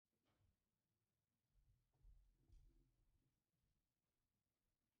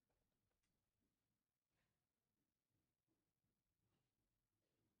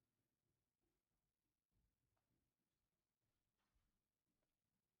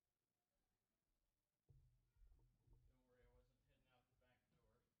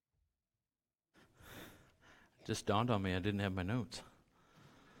Just dawned on me I didn't have my notes.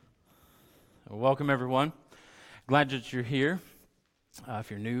 Well, welcome, everyone. Glad that you're here. If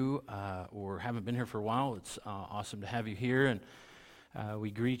you're new or haven't been here for a while, it's awesome to have you here. And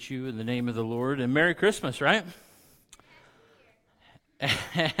we greet you in the name of the Lord. And Merry Christmas, right?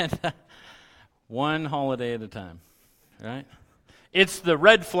 And one holiday at a time, right? It's the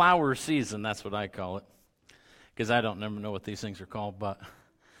red flower season. That's what I call it. Because I don't never know what these things are called, but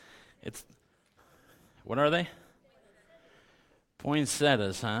it's... What are they?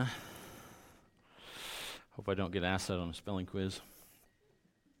 Poinsettias, huh? Hope I don't get asked that on a spelling quiz.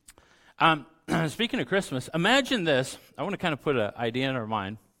 Speaking of Christmas, imagine this. I want to kind of put an idea in our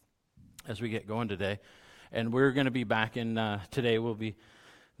mind as we get going today. And we're going to be back in, today will be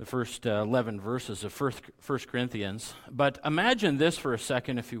the first 11 verses of 1 Corinthians. But imagine this for a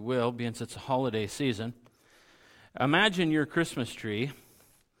second, if you will, being it's a holiday season. Imagine your Christmas tree.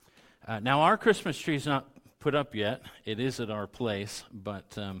 Now, our Christmas tree is not put up yet. It is at our place,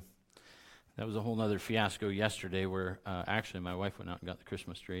 but that was a whole other fiasco yesterday where actually my wife went out and got the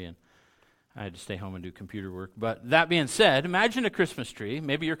Christmas tree, and I had to stay home and do computer work. But that being said, imagine a Christmas tree,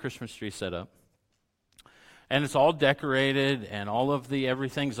 maybe your Christmas tree set up, and it's all decorated, and all of the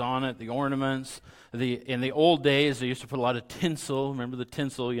everything's on it, the ornaments. In the old days, they used to put a lot of tinsel. Remember the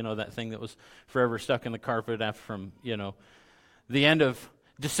tinsel, that thing that was forever stuck in the carpet after from, the end of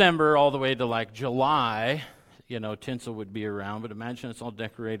December all the way to like July, tinsel would be around, but imagine it's all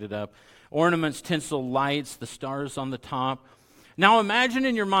decorated up. Ornaments, tinsel, lights, the stars on the top. Now imagine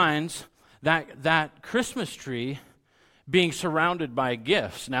in your minds that Christmas tree being surrounded by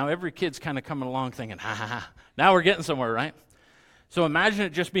gifts. Now every kid's kind of coming along thinking, ha ha ha, now we're getting somewhere, right? So imagine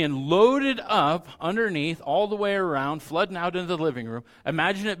it just being loaded up underneath all the way around, flooding out into the living room.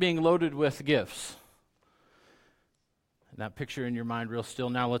 Imagine it being loaded with gifts. That picture in your mind real still.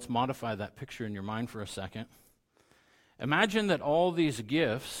 Now let's modify that picture in your mind for a second. Imagine that all these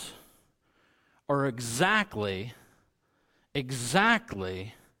gifts are exactly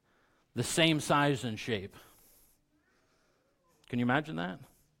the same size and shape. Can you imagine that?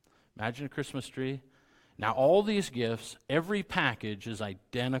 Imagine a Christmas tree. Now all these gifts, every package is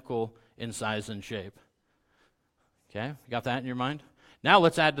identical in size and shape. Okay, you got that in your mind? Now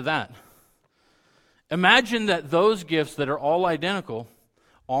let's add to that. Imagine that those gifts that are all identical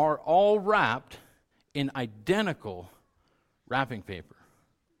are all wrapped in identical wrapping paper.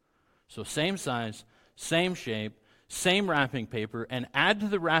 So same size, same shape, same wrapping paper, and add to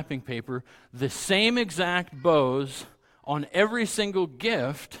the wrapping paper the same exact bows on every single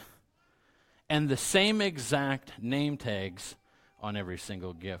gift and the same exact name tags on every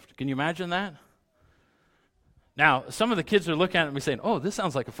single gift. Can you imagine that? Now, some of the kids are looking at me saying, oh, this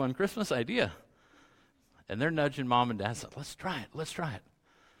sounds like a fun Christmas idea. And they're nudging mom and dad, saying, let's try it.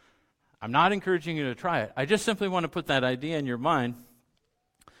 I'm not encouraging you to try it. I just simply want to put that idea in your mind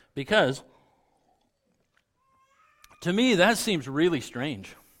because to me that seems really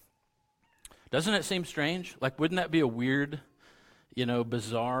strange. Doesn't it seem strange? Like, wouldn't that be a weird,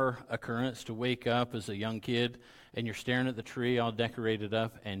 bizarre occurrence to wake up as a young kid and you're staring at the tree all decorated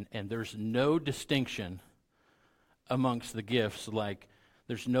up and there's no distinction amongst the gifts, like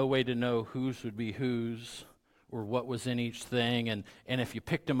there's no way to know whose would be whose or what was in each thing. And if you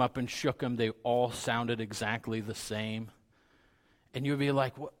picked them up and shook them, they all sounded exactly the same. And you'd be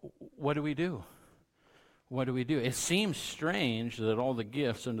like, what do we do? What do we do? It seems strange that all the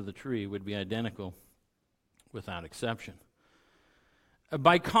gifts under the tree would be identical without exception.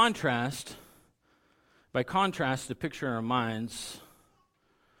 By contrast, the picture in our minds...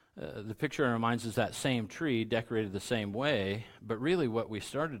 the picture in our minds is that same tree decorated the same way, but really what we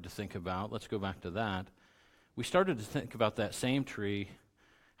started to think about, let's go back to that, we started to think about that same tree,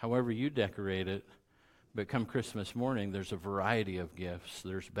 however you decorate it, but come Christmas morning, there's a variety of gifts.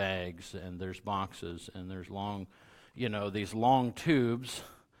 There's bags, and there's boxes, and there's long, these long tubes,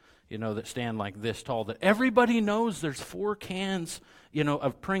 that stand like this tall, that everybody knows there's 4 cans,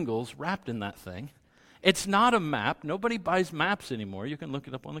 of Pringles wrapped in that thing. It's not a map. Nobody buys maps anymore. You can look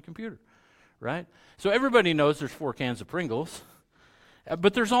it up on the computer, right? So everybody knows there's 4 cans of Pringles,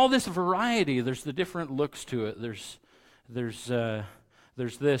 but there's all this variety. There's the different looks to it. There's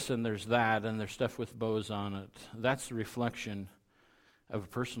this and there's that, and there's stuff with bows on it. That's the reflection of a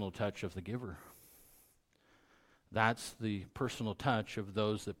personal touch of the giver. That's the personal touch of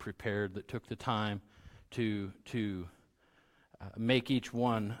those that prepared, that took the time to make each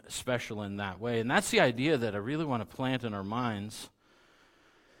one special in that way. And that's the idea that I really want to plant in our minds,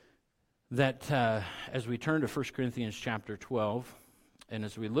 that as we turn to 1 Corinthians chapter 12, and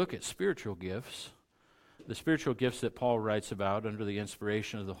as we look at spiritual gifts, the spiritual gifts that Paul writes about under the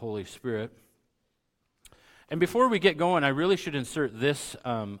inspiration of the Holy Spirit, And before we get going, I really should insert this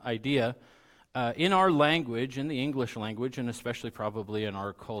idea. In our language, in the English language, and especially probably in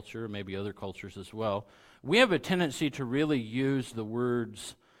our culture, maybe other cultures as well, we have a tendency to really use the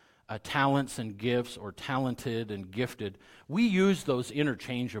words talents and gifts, or talented and gifted. We use those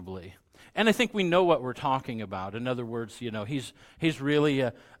interchangeably. And I think we know what we're talking about. In other words, he's really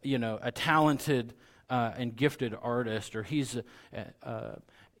a talented and gifted artist, or she's a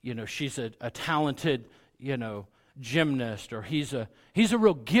talented, gymnast, or he's a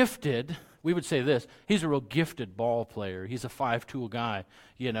real gifted. We would say this: he's a real gifted ball player. He's a 5-tool guy,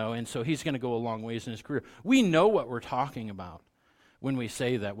 and so he's going to go a long ways in his career. We know what we're talking about when we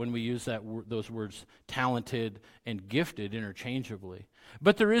say that, when we use those words talented and gifted interchangeably.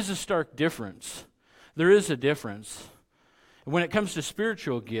 But there is a stark difference. There is a difference. When it comes to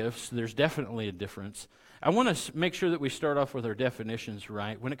spiritual gifts, there's definitely a difference. I want to make sure that we start off with our definitions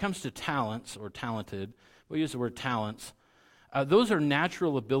right. When it comes to talents or talented, we'll use the word talents. Those are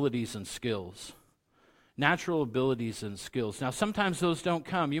natural abilities and skills. Natural abilities and skills. Now, sometimes those don't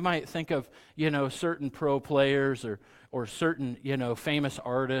come. You might think of, certain pro players or certain, famous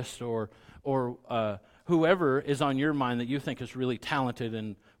artists or whoever is on your mind that you think is really talented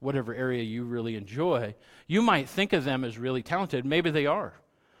in whatever area you really enjoy. You might think of them as really talented. Maybe they are.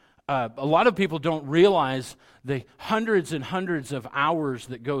 A lot of people don't realize the hundreds and hundreds of hours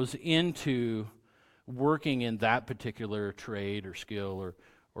that goes into working in that particular trade or skill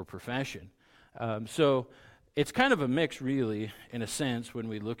or profession. So it's kind of a mix, really, in a sense, when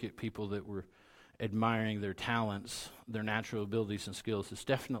we look at people that we're admiring their talents, their natural abilities and skills. It's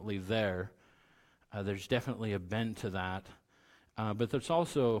definitely there. There's definitely a bend to that. But there's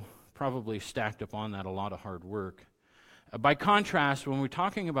also probably stacked upon that a lot of hard work. By contrast, when we're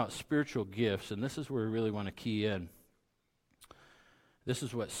talking about spiritual gifts, and this is where we really want to key in, this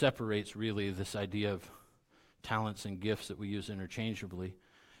is what separates really this idea of talents and gifts that we use interchangeably.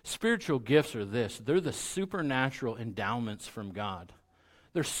 Spiritual gifts are this: they're the supernatural endowments from God.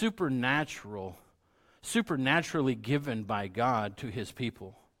 They're supernaturally given by God to his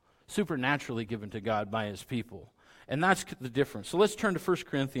people. Supernaturally given to God by his people. And that's the difference. So let's turn to 1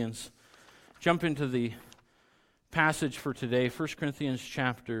 Corinthians. Jump into the passage for today, 1 Corinthians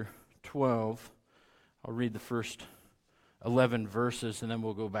chapter 12. I'll read the first 11 verses, and then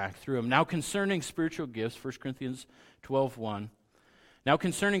we'll go back through them. Now concerning spiritual gifts, 1 Corinthians 12:1. Now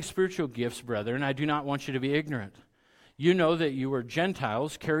concerning spiritual gifts, brethren, I do not want you to be ignorant. You know that you were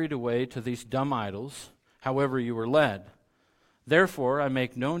Gentiles carried away to these dumb idols, however you were led. Therefore I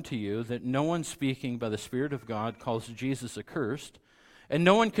make known to you that no one speaking by the Spirit of God calls Jesus accursed, and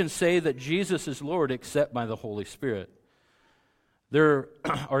no one can say that Jesus is Lord except by the Holy Spirit. There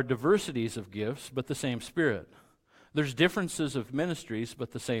are diversities of gifts, but the same Spirit. There's differences of ministries,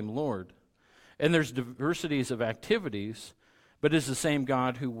 but the same Lord. And there's diversities of activities, but it's the same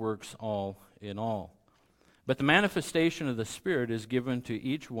God who works all in all. But the manifestation of the Spirit is given to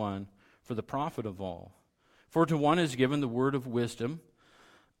each one for the profit of all. For to one is given the word of wisdom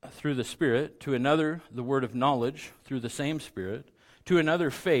through the Spirit, to another the word of knowledge through the same Spirit, to another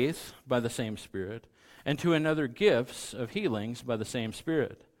faith by the same Spirit, and to another gifts of healings by the same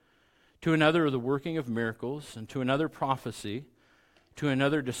Spirit. To another the working of miracles, and to another prophecy, to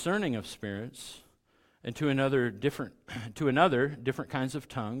another discerning of spirits, and to another different kinds of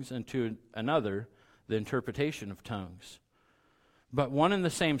tongues, and to another the interpretation of tongues. But one and the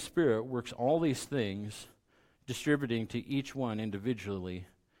same Spirit works all these things, distributing to each one individually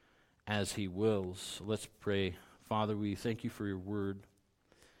as he wills. Let's pray. Father, we thank you for your word.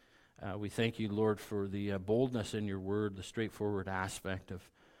 We thank you, Lord, for the boldness in your word, the straightforward aspect of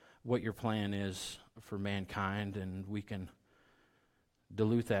what your plan is for mankind, and we can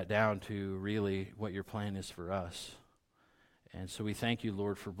dilute that down to really what your plan is for us. And so we thank you,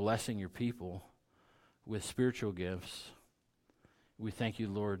 Lord, for blessing your people with spiritual gifts. We thank you,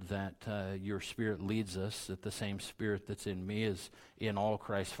 Lord, that your Spirit leads us, that the same Spirit that's in me is in all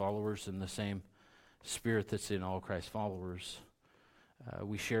Christ followers, and the same Spirit that's in all Christ followers.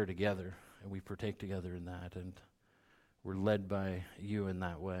 We share together, and we partake together in that, and we're led by you in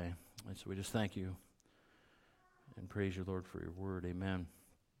that way. And so we just thank you and praise you, Lord, for your word. Amen.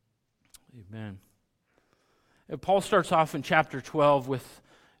 Amen. And Paul starts off in chapter 12 with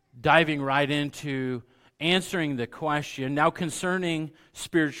diving right into answering the question, now concerning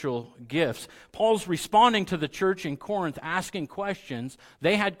spiritual gifts. Paul's responding to the church in Corinth, asking questions.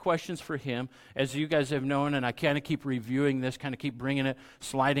 They had questions for him, as you guys have known, and I kind of keep reviewing this, kind of keep bringing it,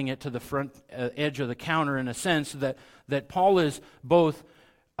 sliding it to the front edge of the counter in a sense that Paul is both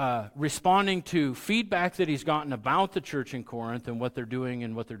responding to feedback that he's gotten about the church in Corinth and what they're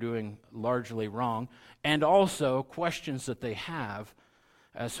doing largely wrong, and also questions that they have.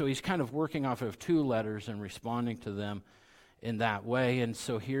 So he's kind of working off of two letters and responding to them in that way. And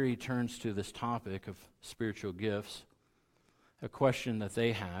so here he turns to this topic of spiritual gifts, a question that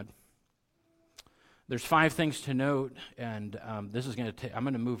they had. There's 5 things to note, and this is going to I'm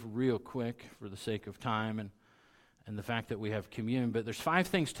going to move real quick for the sake of time and the fact that we have communion. But there's 5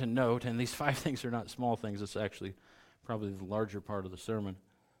 things to note, and these 5 things are not small things. It's actually probably the larger part of the sermon.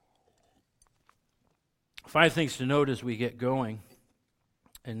 5 things to note as we get going,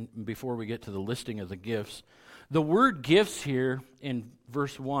 and before we get to the listing of the gifts. The word gifts here in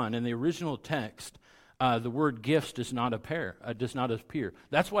verse 1, in the original text, the word gifts does not appear.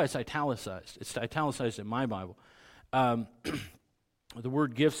 That's why it's italicized. It's italicized in my Bible. The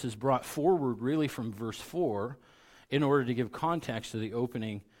word gifts is brought forward really from verse 4 in order to give context to the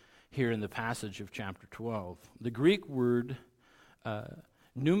opening here in the passage of chapter 12. The Greek word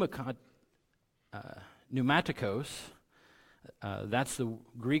pneumatikos, that's the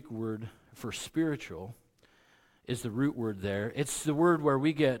Greek word for spiritual, is the root word there. It's the word where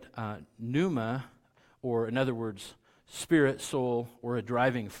we get pneuma, or in other words, spirit, soul, or a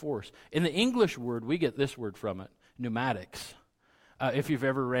driving force. In the English word, we get this word from it, pneumatics. If you've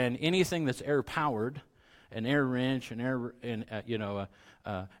ever ran anything that's air-powered, an air wrench,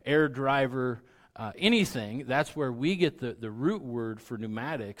 air driver, anything, that's where we get the root word for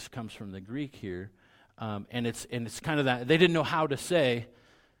pneumatics comes from the Greek here. And it's kind of that. They didn't know how to say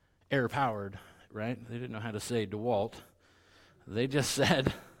air-powered, right? They didn't know how to say DeWalt. They just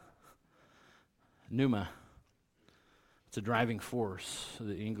said pneuma. It's a driving force.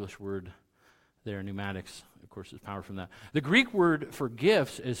 The English word there, pneumatics, of course, is power from that. The Greek word for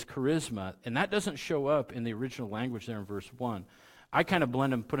gifts is charisma, and that doesn't show up in the original language there in verse 1. I kind of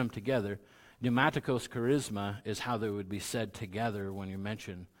blend them, put them together. Pneumatikos charisma is how they would be said together when you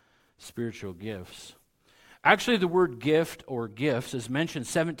mention spiritual gifts. Actually, the word gift or gifts is mentioned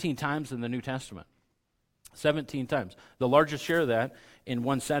 17 times in the New Testament. 17 times. The largest share of that in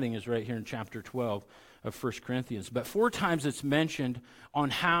one setting is right here in chapter 12 of 1 Corinthians. But 4 times it's mentioned on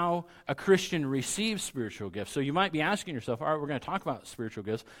how a Christian receives spiritual gifts. So you might be asking yourself, all right, we're going to talk about spiritual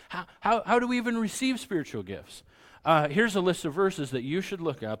gifts. How do we even receive spiritual gifts? Here's a list of verses that you should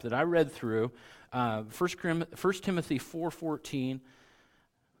look up that I read through. 1 Timothy 4:14,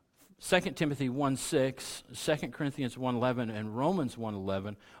 2 Timothy 1:6, 2 Corinthians 1:11, and Romans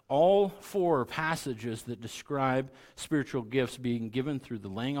 1:11, all 4 passages that describe spiritual gifts being given through the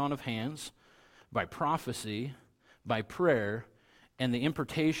laying on of hands, by prophecy, by prayer, and the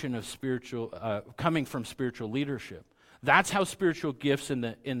impartation of coming from spiritual leadership. That's how spiritual gifts in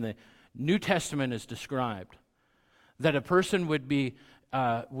the New Testament is described. That a person would be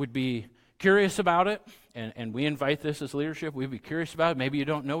curious about it, and we invite this as leadership. We'd be curious about it. Maybe you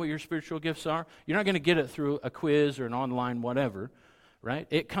don't know what your spiritual gifts are. You're not going to get it through a quiz or an online whatever, right?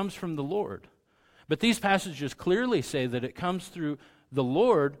 It comes from the Lord. But these passages clearly say that it comes through the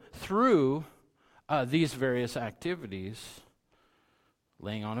Lord through these various activities: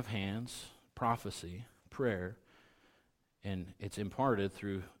 laying on of hands, prophecy, prayer, and it's imparted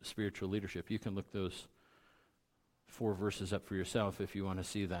through spiritual leadership. You can look those 4 verses up for yourself if you want to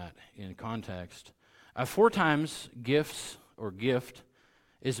see that in context. 4 times gifts or gift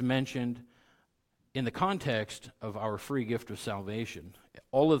is mentioned in the context of our free gift of salvation.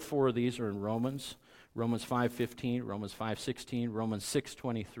 All of 4 of these are in Romans 5:15, Romans 5:16, Romans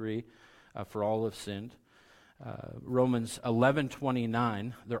 6:23, for all have sinned. Romans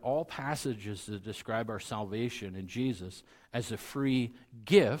 11:29, they're all passages that describe our salvation in Jesus as a free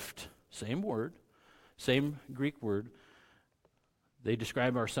gift, same word, same Greek word. They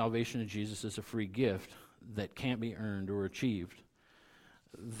describe our salvation in Jesus as a free gift that can't be earned or achieved.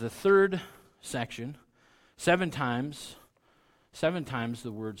 The third section, 7 times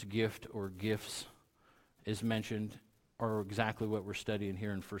the words gift or gifts is mentioned, are exactly what we're studying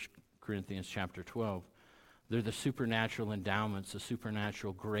here in 1 Corinthians chapter 12. They're the supernatural endowments, the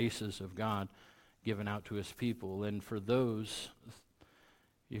supernatural graces of God given out to his people. And for those,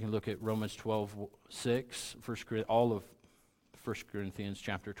 you can look at Romans 12:6, all of 1 Corinthians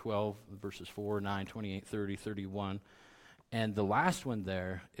chapter 12, verses 4, 9, 28, 30, 31. And the last one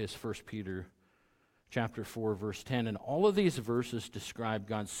there is 1 Peter chapter 4, verse 10. And all of these verses describe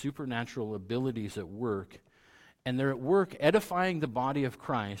God's supernatural abilities at work. And they're at work edifying the body of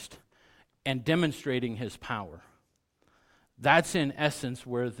Christ and demonstrating his power. That's in essence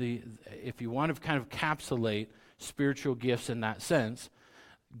where if you want to kind of encapsulate spiritual gifts in that sense,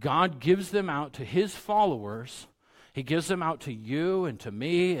 God gives them out to his followers He gives them out to you and to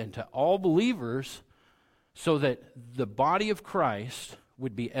me and to all believers so that the body of Christ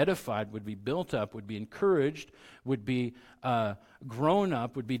would be edified, would be built up, would be encouraged, would be grown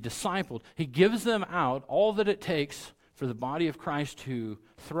up, would be discipled. He gives them out all that it takes for the body of Christ to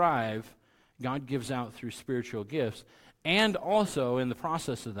thrive. God gives out through spiritual gifts. And also, in the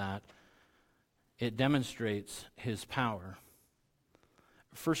process of that, it demonstrates his power.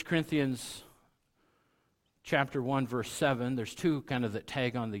 1 Corinthians chapter 1, verse 7, there's two kind of that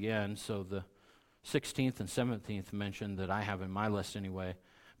tag on the end, so the 16th and 17th mention that I have in my list anyway,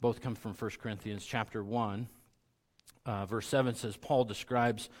 both come from 1 Corinthians chapter 1. Verse 7 says, Paul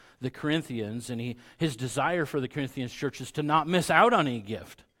describes the Corinthians, and his desire for the Corinthians church is to not miss out on any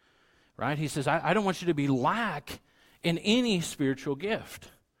gift. Right? He says, I don't want you to be lack in any spiritual gift.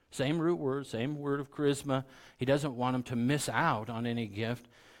 Same root word, same word of charisma. He doesn't want them to miss out on any gift.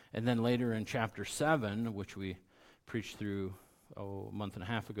 And then later in chapter 7, which we preached through a month and a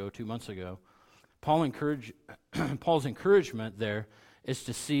half ago, 2 months ago, Paul's encouragement there is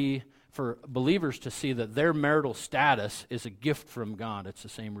to see, for believers to see that their marital status is a gift from God. It's the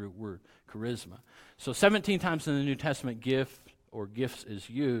same root word, charisma. So 17 times in the New Testament gift or gifts is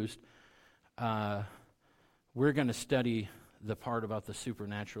used. We're going to study the part about the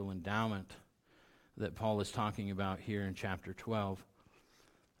supernatural endowment that Paul is talking about here in chapter 12.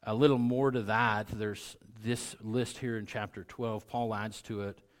 A little more to that, there's this list here in chapter 12. Paul adds to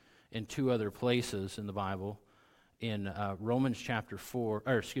it in two other places in the Bible. In Ephesians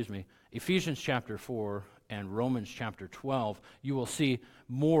chapter 4 and Romans chapter 12, you will see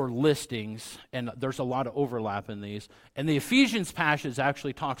more listings, and there's a lot of overlap in these. And the Ephesians passage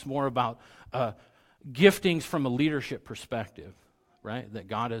actually talks more about giftings from a leadership perspective, right? That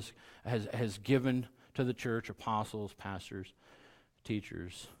God has given to the church, apostles, pastors,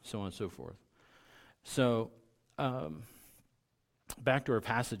 teachers, so on and so forth. So, back to our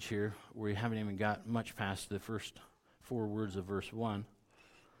passage here, we haven't even got much past the first 4 words of verse 1.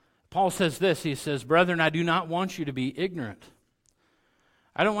 Paul says this, he says, "Brethren, I do not want you to be ignorant."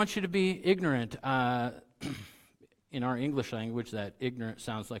 I don't want you to be ignorant. In our English language, that ignorant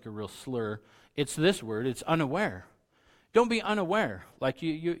sounds like a real slur. It's this word, it's unaware. Don't be unaware. Like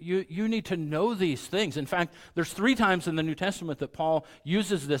you need to know these things. In fact, there's 3 times in the New Testament that Paul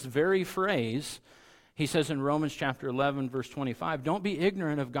uses this very phrase. He says in Romans chapter 11, verse 25, don't be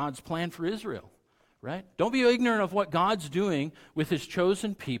ignorant of God's plan for Israel, right? Don't be ignorant of what God's doing with his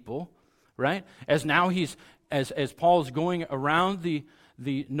chosen people, right? As now as Paul's going around the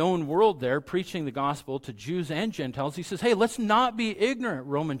known world there, preaching the gospel to Jews and Gentiles, he says, hey, let's not be ignorant,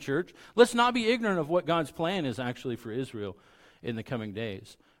 Roman church. Let's not be ignorant of what God's plan is actually for Israel in the coming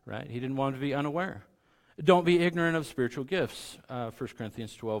days, right? He didn't want to be unaware. Don't be ignorant of spiritual gifts, 1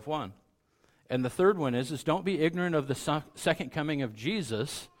 Corinthians 12:1. And the third one is don't be ignorant of the second coming of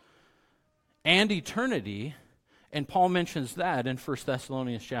Jesus and eternity. And Paul mentions that in 1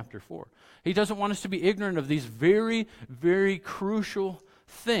 Thessalonians chapter 4. He doesn't want us to be ignorant of these very, very crucial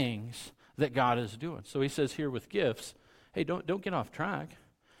things that God is doing. So he says here with gifts, hey, don't get off track.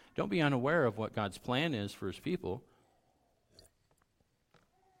 Don't be unaware of what God's plan is for his people.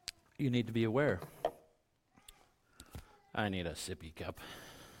 You need to be aware. I need a sippy cup.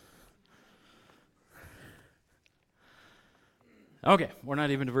 Okay, we're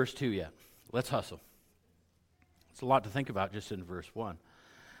not even to verse 2 yet. Let's hustle. It's a lot to think about just in verse 1.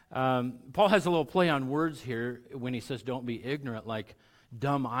 Paul has a little play on words here when he says don't be ignorant like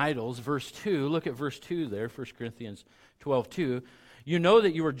dumb idols. Verse 2, look at verse 2 there, 1 Corinthians 12:2. You know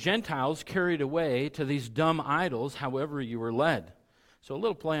that you were Gentiles carried away to these dumb idols, however you were led. So a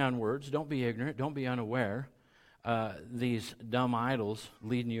little play on words. Don't be ignorant. Don't be unaware. These dumb idols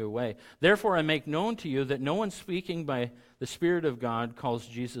leading you away. Therefore I make known to you that no one speaking by the Spirit of God calls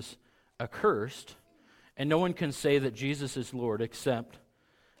Jesus accursed, and no one can say that Jesus is Lord except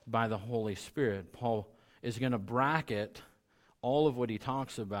by the Holy Spirit. Paul is going to bracket all of what he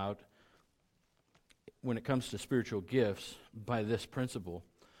talks about when it comes to spiritual gifts by this principle.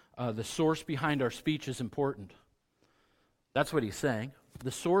 The source behind our speech is important. That's what he's saying.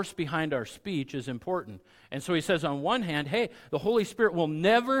 The source behind our speech is important. And so he says on one hand, hey, the Holy Spirit will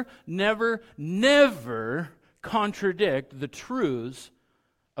never, never, never contradict the truths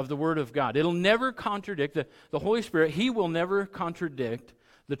of the Word of God. It'll never contradict the Holy Spirit. He will never contradict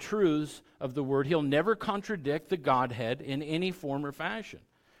the truths of the Word. He'll never contradict the Godhead in any form or fashion,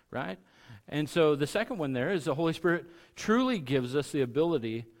 right? And so the second one there is the Holy Spirit truly gives us the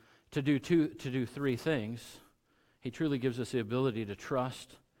ability to do 3 things. He truly gives us the ability to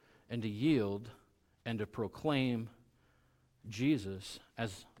trust and to yield and to proclaim Jesus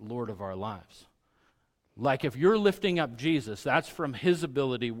as Lord of our lives. Like if you're lifting up Jesus, that's from his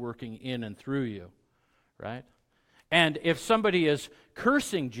ability working in and through you, right? And if somebody is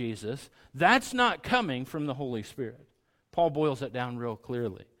cursing Jesus, that's not coming from the Holy Spirit. Paul boils it down real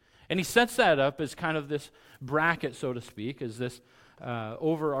clearly. And he sets that up as kind of this bracket, so to speak, as this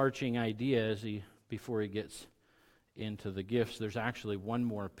overarching idea before he gets into the gifts. There's actually one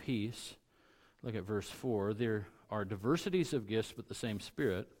more piece. Look at verse 4. There are diversities of gifts, but the same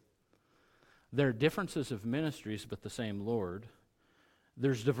Spirit. There are differences of ministries, but the same Lord.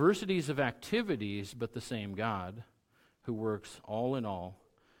 There's diversities of activities, but the same God, who works all in all.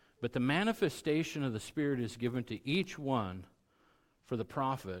 But the manifestation of the Spirit is given to each one for the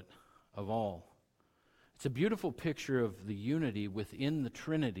profit of all. It's a beautiful picture of the unity within the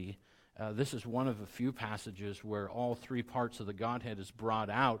Trinity. This is one of a few passages where all three parts of the Godhead is brought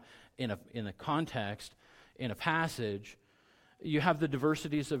out in a context, in a passage. You have the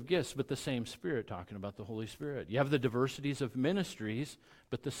diversities of gifts, but the same Spirit, talking about the Holy Spirit. You have the diversities of ministries,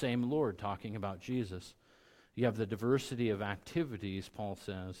 but the same Lord, talking about Jesus. You have the diversity of activities, Paul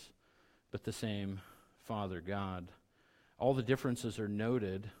says, but the same Father God. All the differences are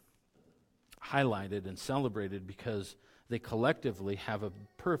noted, highlighted, and celebrated because they collectively have a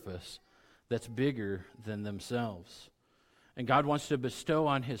purpose that's bigger than themselves. And God wants to bestow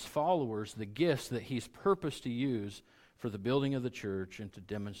on his followers the gifts that he's purposed to use for the building of the church and to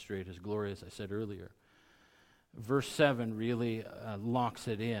demonstrate his glory, as I said earlier. Verse 7 really locks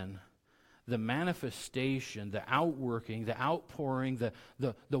it in. The manifestation, the outworking, the outpouring,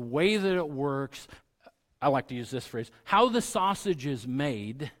 the way that it works. I like to use this phrase, how the sausage is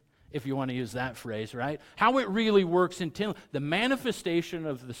made, if you want to use that phrase, right? How it really works internally. The manifestation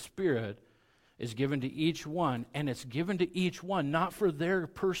of the Spirit is given to each one, and it's given to each one not for their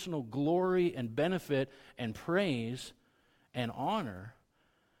personal glory and benefit and praise and honor.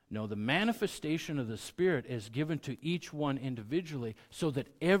 No, the manifestation of the Spirit is given to each one individually so that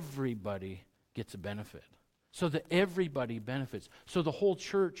everybody gets a benefit, so that everybody benefits, so the whole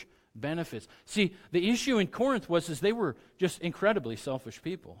church benefits. See, the issue in Corinth was they were just incredibly selfish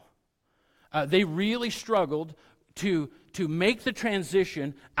people. They really struggled to make the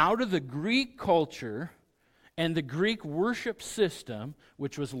transition out of the Greek culture and the Greek worship system,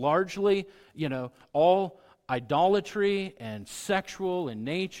 which was largely, all idolatry and sexual in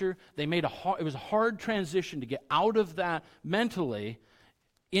nature. They made it was a hard transition to get out of that mentally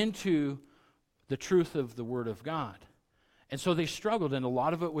into the truth of the Word of God. And so they struggled, and a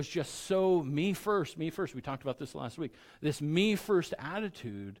lot of it was just so me first, me first. We talked about this last week. This me first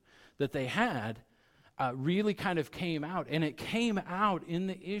attitude that they had really kind of came out, and it came out in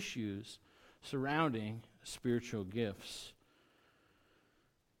the issues surrounding spiritual gifts.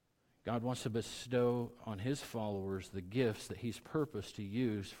 God wants to bestow on his followers the gifts that he's purposed to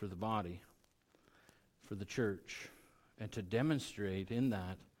use for the body, for the church, and to demonstrate in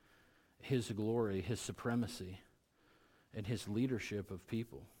that his glory, his supremacy, and his leadership of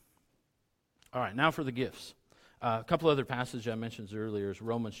people. All right, now for the gifts. A couple other passages I mentioned earlier is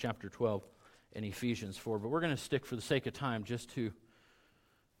Romans chapter 12 and Ephesians 4, but we're going to stick for the sake of time just to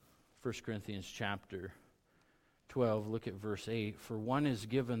 1 Corinthians chapter 12, look at verse 8. For one is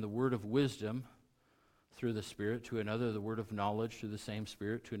given the word of wisdom through the Spirit, to another the word of knowledge through the same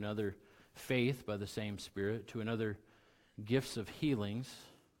Spirit, to another faith by the same Spirit, to another gifts of healings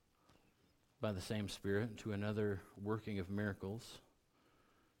by the same Spirit, to another working of miracles,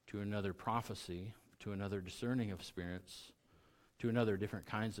 to another prophecy, to another discerning of spirits, to another different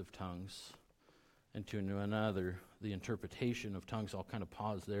kinds of tongues, and to another the interpretation of tongues. I'll kind of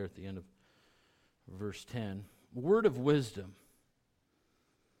pause there at the end of verse 10. Word of wisdom.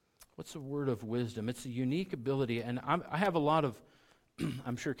 What's a word of wisdom? It's a unique ability, and I have a lot of,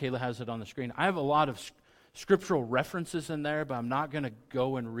 I'm sure Kayla has it on the screen, I have a lot of scriptural references in there, but I'm not going to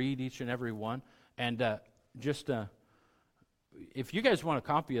go and read each and every one. And if you guys want a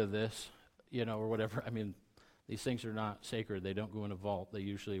copy of this, or whatever, these things are not sacred. They don't go in a vault. They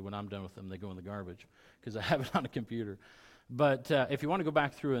usually, when I'm done with them, they go in the garbage because I have it on a computer. But if you want to go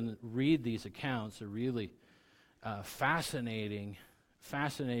back through and read these accounts, they're really fascinating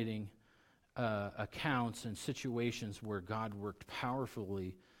accounts and situations where God worked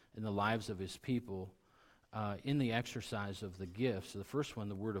powerfully in the lives of his people in the exercise of the gifts. So the first one,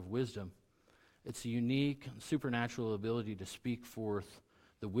 the word of wisdom. It's a unique supernatural ability to speak forth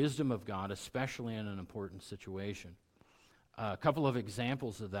the wisdom of God, especially in an important situation. A couple of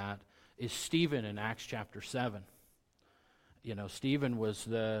examples of that is Stephen in Acts chapter 7. Stephen was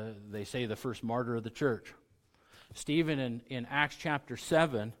they say the first martyr of the church. Stephen in Acts chapter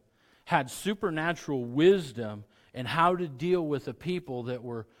 7 had supernatural wisdom in how to deal with the people that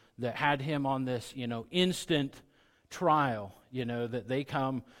were that had him on this, instant trial, that they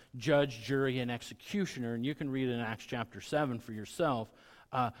come judge, jury, and executioner, and you can read in Acts chapter 7 for yourself.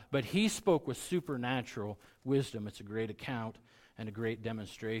 But he spoke with supernatural wisdom. It's a great account and a great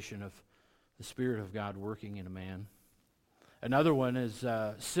demonstration of the Spirit of God working in a man. Another one is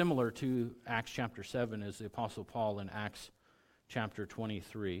similar to Acts chapter 7 is the Apostle Paul in Acts chapter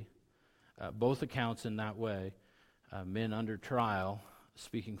 23. Both accounts in that way, men under trial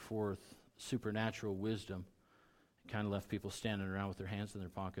speaking forth supernatural wisdom, kind of left people standing around with their hands in their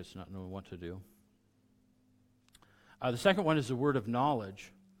pockets not knowing what to do. The second one is the word of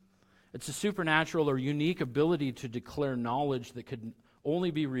knowledge. It's a supernatural or unique ability to declare knowledge that could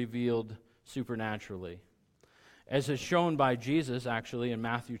only be revealed supernaturally. As is shown by Jesus, actually, in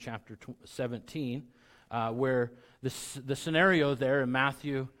Matthew chapter 17, where the scenario there in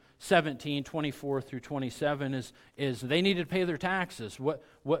Matthew 17, 24 through 27 is they needed to pay their taxes. How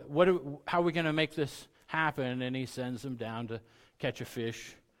are we going to make this happen? And he sends them down to catch a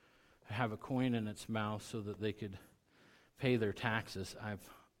fish, have a coin in its mouth so that they could pay their taxes. I've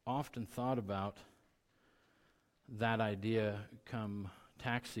often thought about that idea come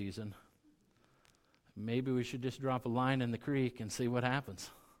tax season. Maybe we should just drop a line in the creek and see what happens.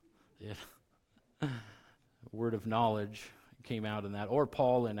 Yeah. Word of knowledge came out in that. Or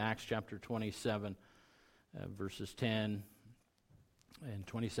Paul in Acts chapter 27, verses 10 and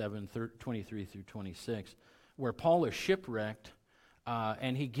 27, 23 through 26, where Paul is shipwrecked,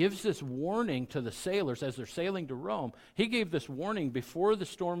 and he gives this warning to the sailors as they're sailing to Rome. He gave this warning before the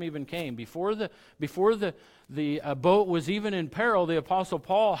storm even came, before the boat was even in peril. The Apostle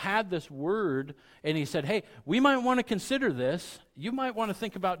Paul had this word, and he said, hey, we might want to consider this. You might want to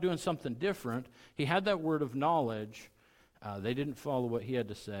think about doing something different. He had that word of knowledge. They didn't follow what he had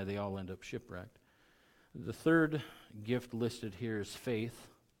to say. They all end up shipwrecked. The third gift listed here is faith.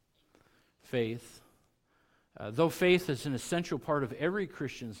 Faith. Though faith is an essential part of every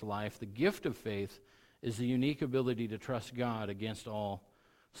Christian's life, the gift of faith is the unique ability to trust God against all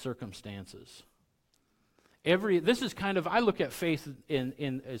circumstances. This is kind of, I look at faith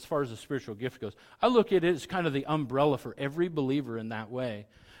in as far as the spiritual gift goes, I look at it as kind of the umbrella for every believer in that way.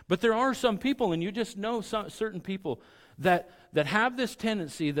 But there are some people, and you just know certain people, that have this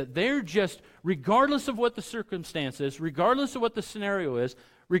tendency that they're just, regardless of what the circumstance is, regardless of what the scenario is,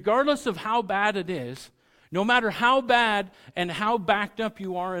 regardless of how bad it is, no matter how bad and how backed up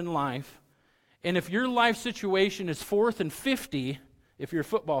you are in life, and if your life situation is 4th and 50, if you're a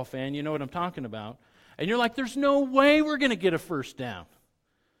football fan, you know what I'm talking about, and you're like, there's no way we're going to get a first down.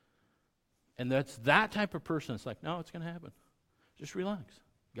 And that's that type of person. It's like, no, it's going to happen. Just relax.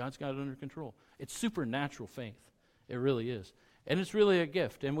 God's got it under control. It's supernatural faith. It really is. And it's really a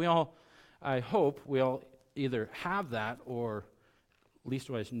gift. And I hope we all either have that or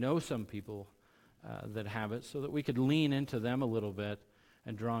leastwise know some people that have it so that we could lean into them a little bit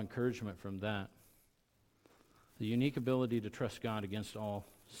and draw encouragement from that. The unique ability to trust God against all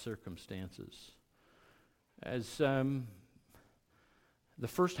circumstances. As the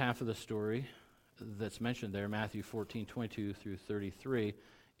first half of the story that's mentioned there, Matthew 14, 22 through 33,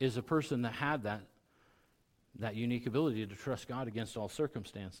 is a person that had that unique ability to trust God against all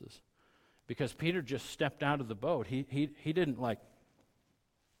circumstances. Because Peter just stepped out of the boat. He didn't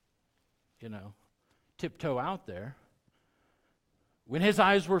tiptoe out there. When his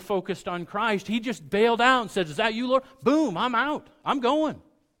eyes were focused on Christ, he just bailed out and said, is that you, Lord? Boom, I'm out. I'm going.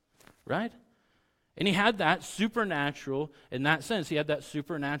 Right? And he had that supernatural, in that sense, he had that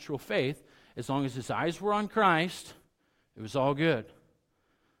supernatural faith. As long as his eyes were on Christ, it was all good.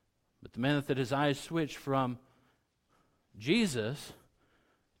 But the minute that his eyes switched from Jesus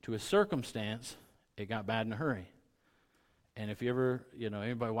to his circumstance, it got bad in a hurry. And if you ever,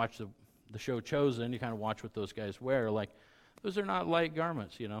 anybody watch the show Chosen, you kind of watch what those guys wear. Like, those are not light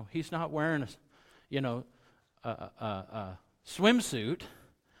garments, He's not wearing a swimsuit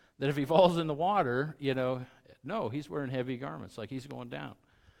that if he falls in the water, no, he's wearing heavy garments, like he's going down.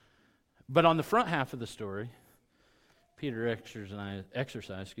 But on the front half of the story, Peter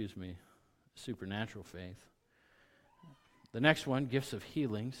exercised supernatural faith. The next one, gifts of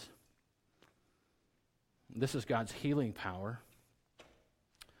healings. This is God's healing power.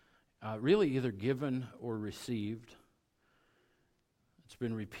 Really either given or received. It's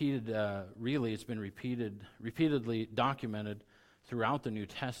been repeated, repeatedly documented throughout the New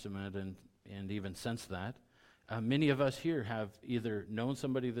Testament and even since that. Many of us here have either known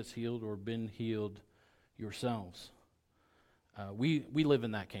somebody that's healed or been healed yourselves. We live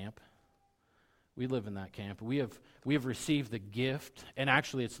in that camp. We live in that camp. We have received the gift, and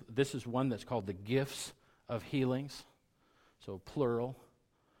actually this is one that's called the gifts of healings, so plural.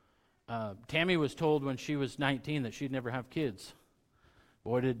 Tammy was told when she was 19 that she'd never have kids.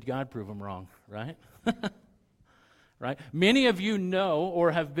 Boy, did God prove them wrong, right? Right? Many of you know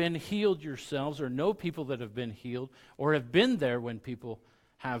or have been healed yourselves or know people that have been healed or have been there when people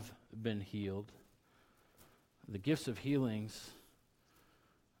have been healed. The gifts of healings,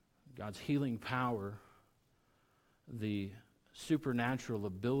 God's healing power, the supernatural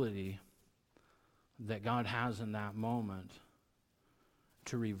ability that God has in that moment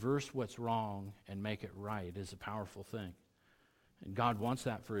to reverse what's wrong and make it right is a powerful thing. And God wants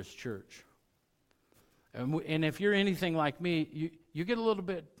that for His church. And if you're anything like me, you get a little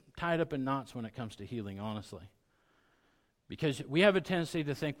bit tied up in knots when it comes to healing, honestly. Because we have a tendency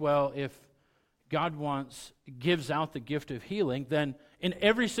to think, well, if God gives out the gift of healing, then in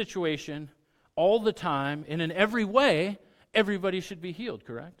every situation, all the time, and in every way, everybody should be healed,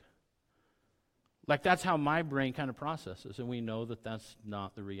 correct? Like that's how my brain kind of processes, and we know that that's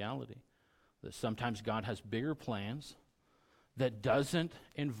not the reality. That sometimes God has bigger plans that doesn't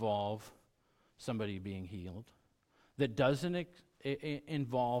involve somebody being healed, that doesn't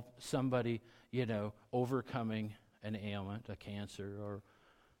involve somebody, overcoming an ailment, a cancer, or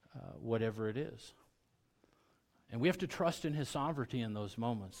whatever it is. And we have to trust in His sovereignty in those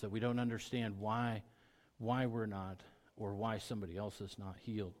moments, that we don't understand why we're not, or why somebody else is not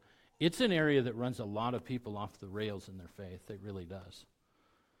healed. It's an area that runs a lot of people off the rails in their faith. It really does.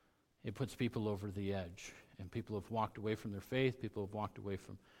 It puts people over the edge, and people have walked away from their faith. People have walked away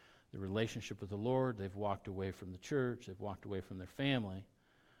from the relationship with the Lord. They've walked away from the church. They've walked away from their family,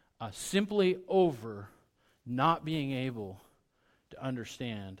 simply over not being able to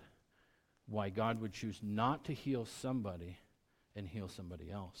understand why God would choose not to heal somebody and heal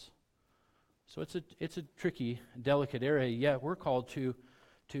somebody else. So it's a tricky, delicate area. Yet we're called to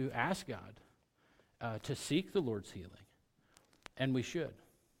ask God to seek the Lord's healing, and we should.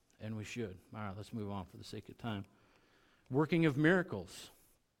 And we should. All right, let's move on for the sake of time. Working of miracles.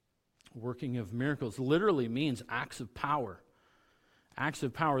 Working of miracles literally means acts of power. Acts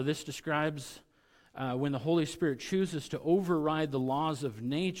of power. This describes when the Holy Spirit chooses to override the laws of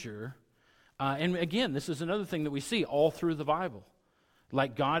nature. And again, this is another thing that we see all through the Bible.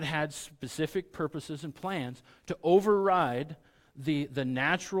 Like God had specific purposes and plans to override the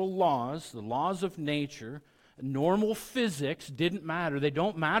natural laws, the laws of nature. Normal physics didn't matter. They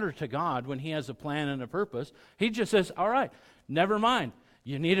don't matter to God when He has a plan and a purpose. He just says, all right, never mind.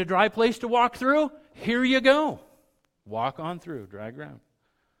 You need a dry place to walk through? Here you go. Walk on through, dry ground.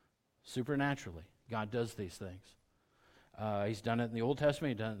 Supernaturally, God does these things. He's done it in the Old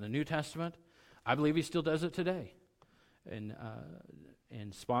Testament. He's done it in the New Testament. I believe He still does it today. In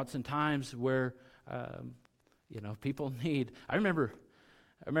spots and times where, people need. I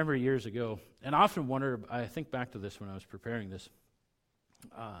remember years ago, and I often wonder, I think back to this when I was preparing this.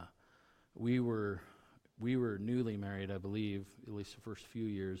 We were newly married, I believe, at least the first few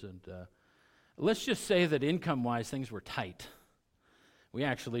years, and let's just say that income-wise, things were tight. We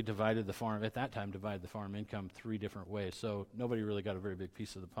actually divided the farm income 3 different ways, so nobody really got a very big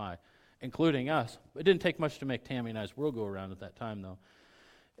piece of the pie, including us. It didn't take much to make Tammy and I's world go around at that time, though.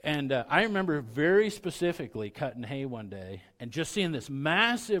 And I remember very specifically cutting hay one day and just seeing this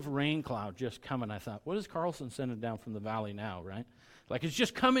massive rain cloud just coming. I thought, what is Carlson sending down from the valley now, right? Like it's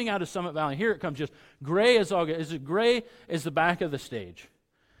just coming out of Summit Valley. Here it comes, just gray as all. Is it gray as the back of the stage?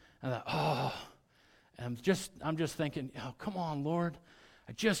 I thought, and I'm just thinking, oh, come on, Lord.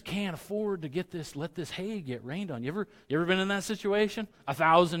 I just can't afford to let this hay get rained on. You ever been in that situation?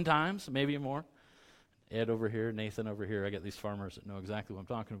 1,000 times, maybe more. Ed over here, Nathan over here. I got these farmers that know exactly what I'm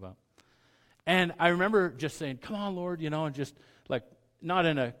talking about. And I remember just saying, come on, Lord, and just like, not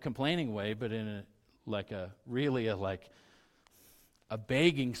in a complaining way, but in a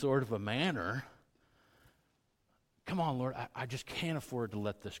begging sort of a manner. Come on, Lord, I just can't afford to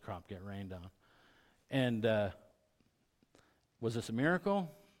let this crop get rained on. And was this a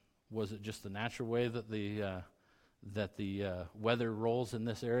miracle? Was it just the natural way that the weather rolls in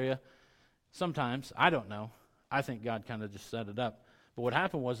this area? Sometimes, I don't know. I think God kind of just set it up. But what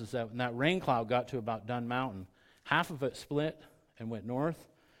happened was that when that rain cloud got to about Dunn Mountain, half of it split and went north,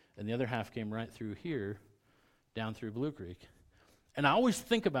 and the other half came right through here, down through Blue Creek. And I always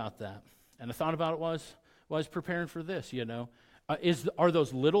think about that. And I thought about it while I was preparing for this, are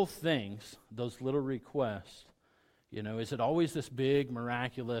those little things, those little requests, is it always this big,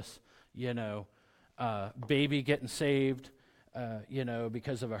 miraculous, baby getting saved,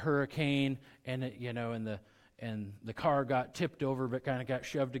 because of a hurricane, and and the car got tipped over, but kind of got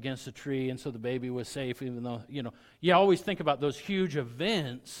shoved against a tree, and so the baby was safe, even though, you always think about those huge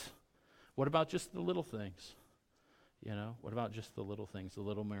events. What about just the little things? What about just the little things, the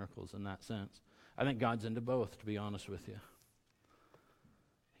little miracles in that sense? I think God's into both, to be honest with you.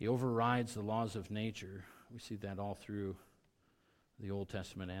 He overrides the laws of nature. We see that all through the Old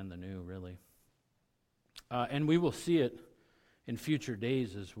Testament and the New, really. And we will see it in future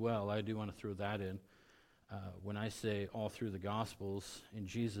days as well. I do want to throw that in. When I say all through the Gospels, in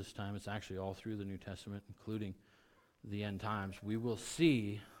Jesus' time, it's actually all through the New Testament, including the end times. We will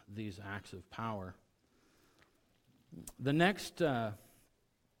see these acts of power. The next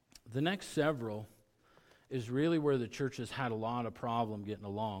several is really where the church has had a lot of problem getting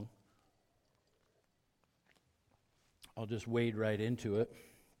along. I'll just wade right into it.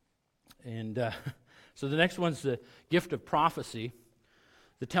 And so the next one's the gift of prophecy,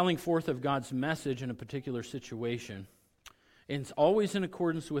 the telling forth of God's message in a particular situation. And it's always in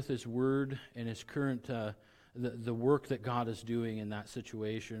accordance with His Word and His current, the work that God is doing in that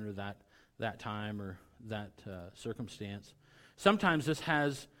situation or that time or that circumstance. Sometimes this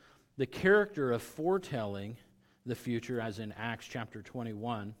has the character of foretelling the future, as in Acts chapter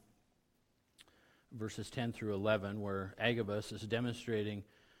 21, verses 10 through 11, where Agabus is demonstrating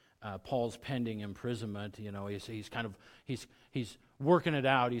Paul's pending imprisonment. He's working it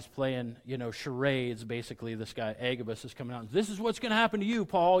out. He's playing, charades. Basically, this guy Agabus is coming out. This is what's going to happen to you,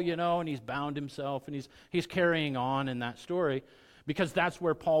 Paul. And he's bound himself, and he's carrying on in that story because that's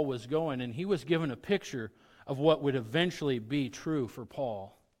where Paul was going, and he was given a picture of what would eventually be true for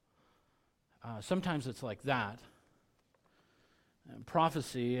Paul. Sometimes it's like that.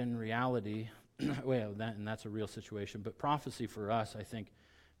 Prophecy and reality, that's a real situation, but prophecy for us, I think,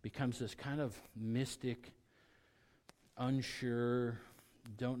 becomes this kind of mystic, unsure,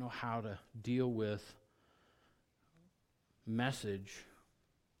 don't know how to deal with message.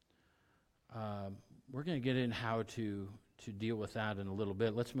 We're going to get in how to deal with that in a little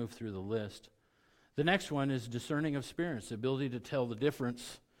bit. Let's move through the list. The next one is discerning of spirits, the ability to tell the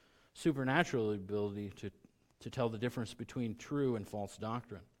difference, supernatural ability to tell the difference between true and false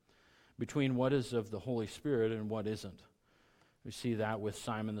doctrine, between what is of the Holy Spirit and what isn't. We see that with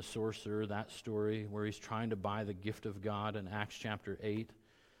Simon the sorcerer, that story where he's trying to buy the gift of God in Acts chapter 8,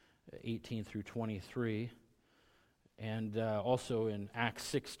 18 through 23, and also in Acts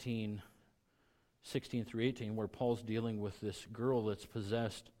 16 through 18, where Paul's dealing with this girl that's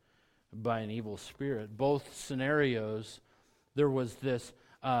possessed by an evil spirit. Both scenarios, there was this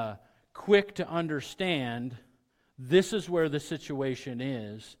quick to understand, this is where the situation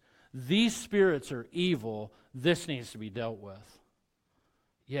is. These spirits are evil. This needs to be dealt with.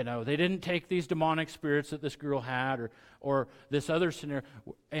 They didn't take these demonic spirits that this girl had or this other scenario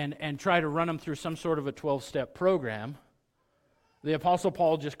and try to run them through some sort of a 12-step program. The Apostle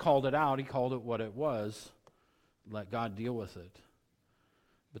Paul just called it out. He called it what it was. Let God deal with it.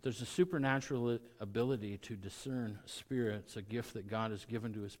 But there's a supernatural ability to discern spirits, a gift that God has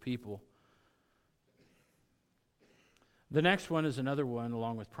given to His people. The next one is another one,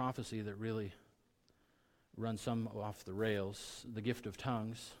 along with prophecy, that really runs some off the rails. The gift of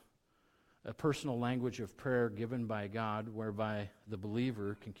tongues, a personal language of prayer given by God, whereby the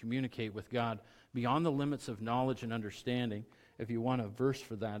believer can communicate with God beyond the limits of knowledge and understanding. If you want a verse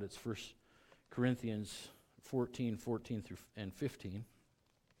for that, it's 1 Corinthians 14 through and 15.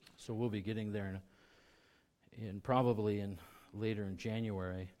 So we'll be getting there later in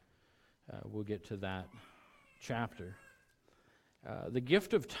January. We'll get to that chapter. The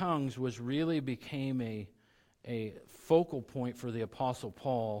gift of tongues became a focal point for the Apostle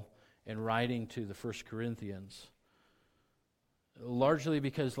Paul in writing to the 1 Corinthians. Largely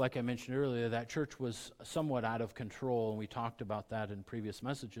because, like I mentioned earlier, that church was somewhat out of control, and we talked about that in previous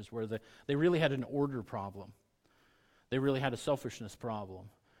messages, where they really had an order problem. They really had a selfishness problem.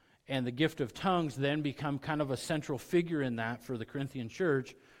 And the gift of tongues then become kind of a central figure in that for the Corinthian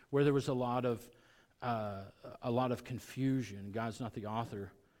church, where there was a lot of confusion. God's not the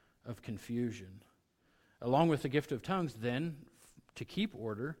author of confusion. Along with the gift of tongues, then, to keep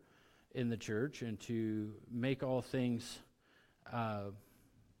order in the church and to make all things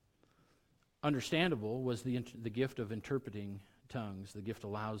understandable, was the gift of interpreting tongues. The gift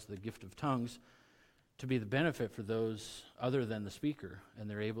allows the gift of tongues to be the benefit for those other than the speaker, and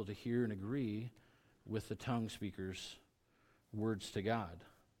they're able to hear and agree with the tongue speaker's words to God.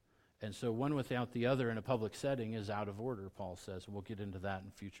 And so one without the other in a public setting is out of order, Paul says. We'll get into that in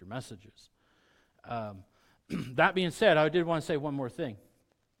future messages. That being said, I did want to say one more thing.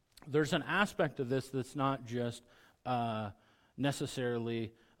 There's an aspect of this that's not just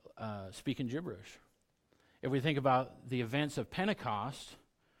necessarily speaking gibberish. If we think about the events of Pentecost,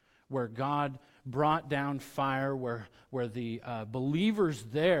 where God brought down fire, where the believers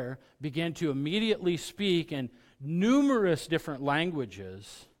there began to immediately speak and numerous different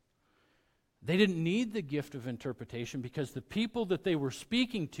languages, they didn't need the gift of interpretation because the people that they were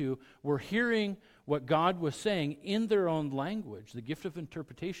speaking to were hearing what God was saying in their own language. The gift of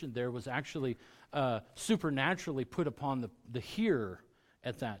interpretation there was actually supernaturally put upon the hearer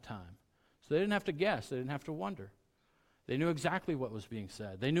at that time. So they didn't have to guess. They didn't have to wonder. They knew exactly what was being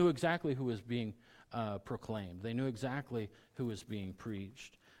said. They knew exactly who was being proclaimed. They knew exactly who was being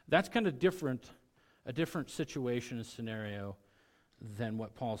preached. That's kind of a different situation and scenario than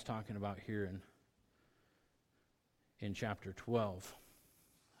what Paul's talking about here in chapter 12.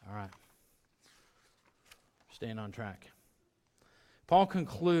 All right. Staying on track. Paul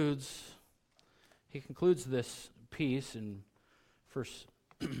concludes this piece in 1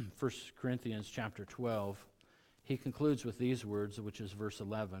 Corinthians chapter 12. He concludes with these words, which is verse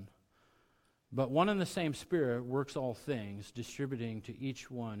 11. But one and the same Spirit works all things, distributing to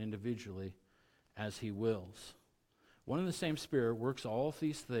each one individually as he wills. One and the same Spirit works all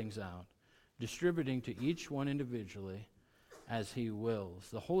these things out, distributing to each one individually as he wills.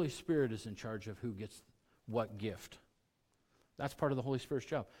 The Holy Spirit is in charge of who gets what gift. That's part of the Holy Spirit's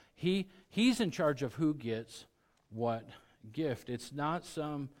job. He's in charge of who gets what gift. It's not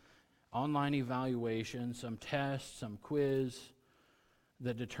some online evaluation, some test, some quiz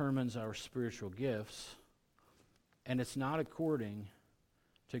that determines our spiritual gifts, and it's not according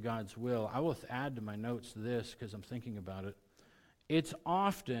to God's will. I will add to my notes this because I'm thinking about it. It's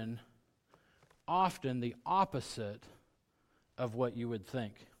often the opposite of what you would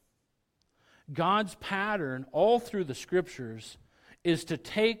think. God's pattern all through the Scriptures is to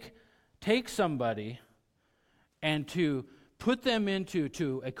take somebody and to put them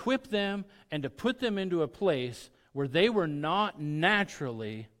to equip them and to put them into a place where they were not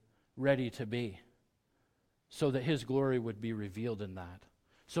naturally ready to be, so that His glory would be revealed in that,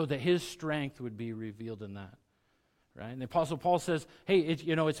 so that His strength would be revealed in that. Right? And the Apostle Paul says, hey,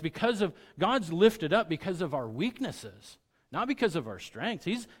 it's because of, God's lifted up because of our weaknesses, not because of our strength.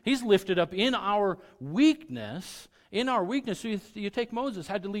 He's lifted up in our weakness. In our weakness. So you take Moses,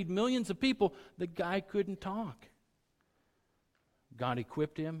 had to lead millions of people. The guy couldn't talk. God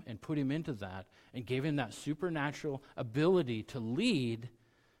equipped him and put him into that and gave him that supernatural ability to lead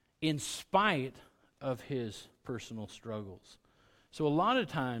in spite of his personal struggles. So a lot of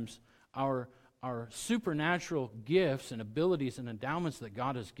times our supernatural gifts and abilities and endowments that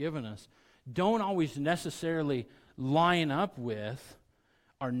God has given us don't always necessarily line up with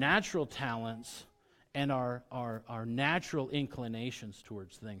our natural talents and our natural inclinations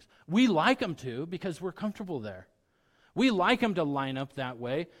towards things. We like them to because we're comfortable there. We like them to line up that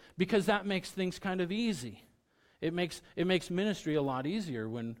way because that makes things kind of easy. It makes ministry a lot easier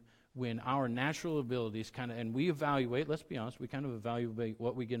when our natural abilities and we evaluate, let's be honest, we kind of evaluate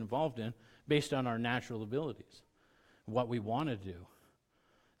what we get involved in based on our natural abilities, what we want to do.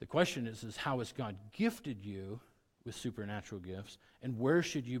 The question is how has God gifted you with supernatural gifts, and where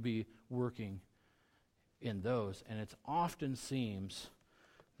should you be working in those? And it often seems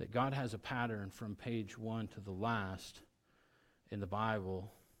that God has a pattern from page 1 to the last in the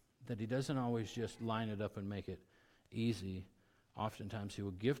Bible, that He doesn't always just line it up and make it easy. Oftentimes He will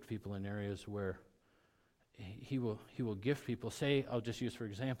gift people in areas where He will gift people. Say, I'll just use for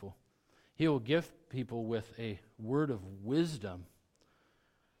example, He will gift people with a word of wisdom,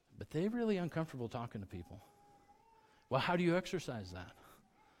 but they're really uncomfortable talking to people. Well, how do you exercise that?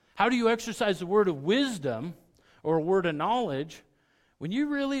 How do you exercise the word of wisdom or a word of knowledge when you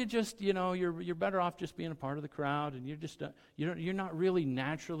really just, you're better off just being a part of the crowd, and you're not really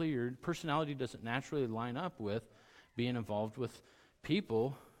naturally, your personality doesn't naturally line up with being involved with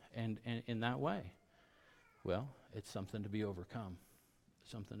people and in that way? Well, it's something to be overcome.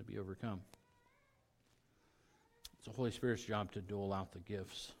 Something to be overcome. It's the Holy Spirit's job to dole out the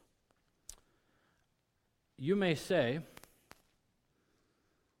gifts. You may say,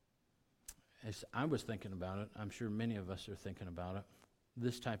 as I was thinking about it, I'm sure many of us are thinking about it,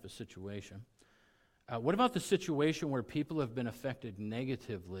 this type of situation. What about the situation where people have been affected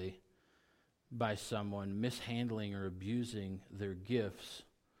negatively by someone mishandling or abusing their gifts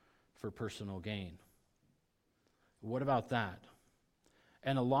for personal gain? What about that?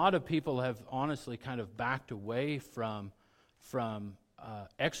 And a lot of people have honestly kind of backed away from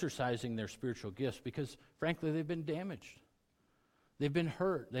exercising their spiritual gifts because, frankly, they've been damaged. They've been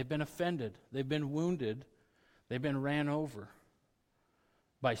hurt. They've been offended. They've been wounded. They've been ran over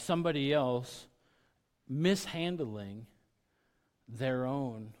by somebody else mishandling their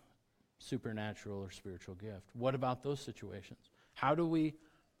own supernatural or spiritual gift. What about those situations? How do we...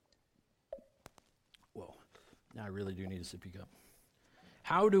 Whoa, now I really do need to speak up.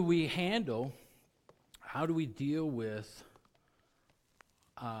 How do we handle how do we deal with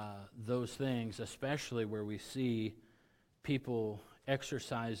those things, especially where we see people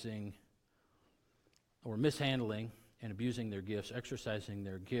exercising or mishandling and abusing their gifts, exercising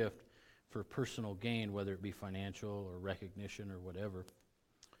their gift for personal gain, whether it be financial or recognition or whatever.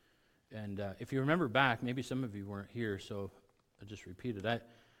 And if you remember back, maybe some of you weren't here, so I'll just repeat it. I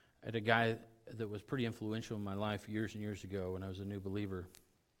had a guy that was pretty influential in my life years and years ago when I was a new believer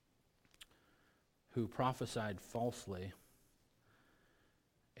who prophesied falsely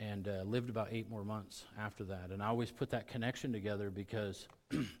and lived about 8 more months after that. And I always put that connection together because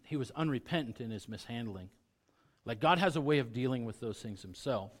he was unrepentant in his mishandling. Like, God has a way of dealing with those things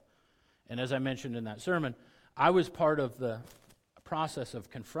himself. And as I mentioned in that sermon, I was part of the process of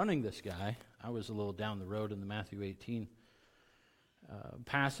confronting this guy. I was a little down the road in the Matthew 18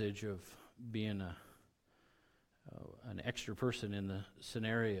 passage of being an extra person in the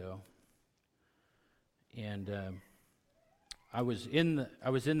scenario. And I was in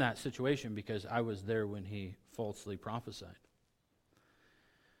that situation because I was there when he falsely prophesied.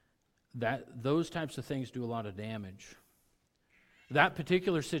 Those types of things do a lot of damage. That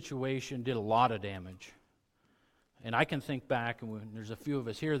particular situation did a lot of damage. And I can think back, and there's a few of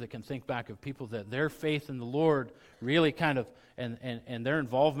us here that can think back of people that their faith in the Lord really kind of, and their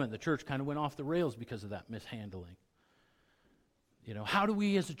involvement in the church kind of went off the rails because of that mishandling. You know, how do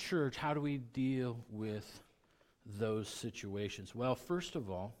we as a church, how do we deal with those situations? Well, first of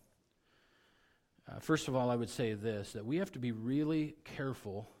all, I would say this, that we have to be really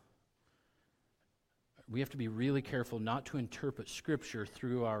careful. We have to be really careful not to interpret Scripture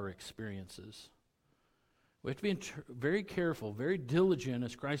through our experiences. We have to be very careful, very diligent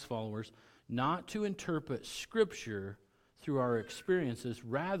as Christ followers, not to interpret Scripture through our experiences.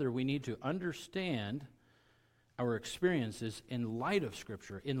 Rather, we need to understand our experiences in light of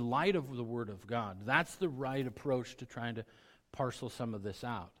Scripture, in light of the Word of God. That's the right approach to trying to parcel some of this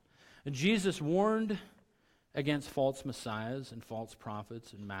out. And Jesus warned against false messiahs and false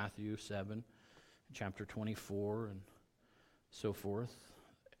prophets in Matthew 7, chapter 24, and so forth.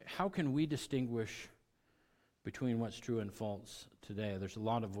 How can we distinguish between what's true and false today? There's a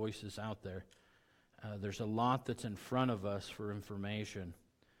lot of voices out there. There's a lot that's in front of us for information.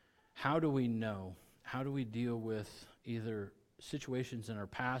 How do we know? How do we deal with either situations in our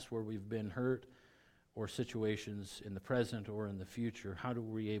past where we've been hurt or situations in the present or in the future? How are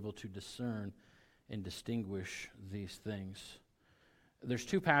we able to discern and distinguish these things? There's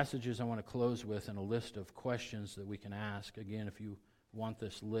 2 passages I want to close with and a list of questions that we can ask. Again, if you want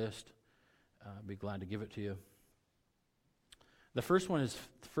this list, I'd be glad to give it to you. The first one is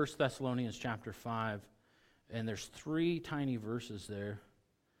 1 Thessalonians chapter 5, and there's 3 tiny verses there.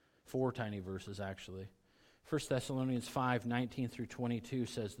 4 tiny verses, actually. 1 Thessalonians 5, 19 through 22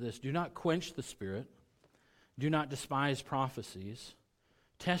 says this: "Do not quench the Spirit. Do not despise prophecies.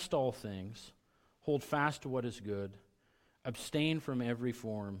 Test all things. Hold fast to what is good. Abstain from every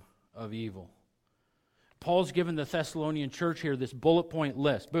form of evil." Paul's given the Thessalonian church here this bullet point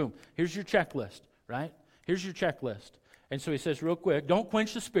list. Boom. Here's your checklist, right? Here's your checklist. And so he says real quick, don't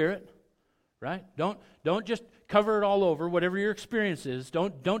quench the Spirit, right? Don't just cover it all over, whatever your experience is.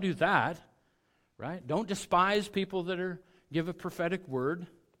 Don't do that, right? Don't despise people that give a prophetic word,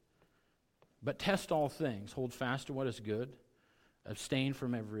 but test all things. Hold fast to what is good. Abstain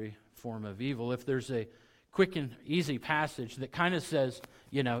from every form of evil. If there's a quick and easy passage that kind of says,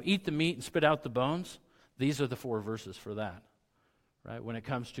 eat the meat and spit out the bones, these are the 4 verses for that, right? When it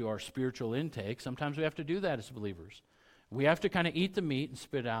comes to our spiritual intake, sometimes we have to do that as believers. We have to kind of eat the meat and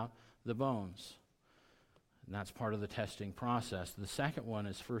spit out the bones. And that's part of the testing process. The second one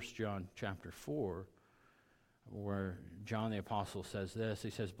is 1 John chapter 4, where John the Apostle says this. He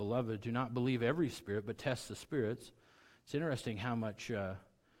says, "Beloved, do not believe every spirit, but test the spirits." It's interesting how much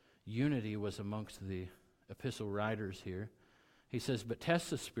unity was amongst the epistle writers here. He says, "But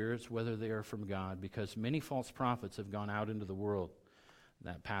test the spirits whether they are from God, because many false prophets have gone out into the world."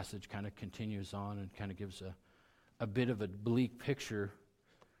 That passage kind of continues on and kind of gives a bit of a bleak picture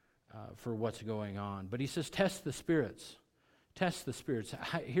for what's going on. But he says, test the spirits. Test the spirits.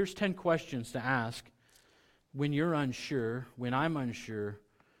 Here's 10 questions to ask when you're unsure, when I'm unsure,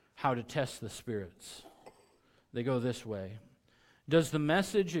 how to test the spirits. They go this way. Does the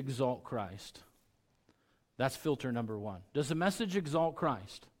message exalt Christ? That's filter number 1. Does the message exalt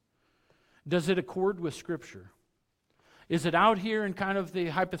Christ? Does it accord with Scripture? Is it out here in kind of the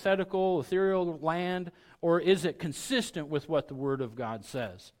hypothetical, ethereal land, or is it consistent with what the Word of God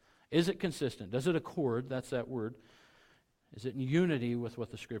says? Is it consistent? Does it accord? That's that word. Is it in unity with what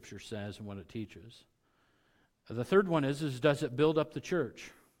the Scripture says and what it teaches? The third one is does it build up the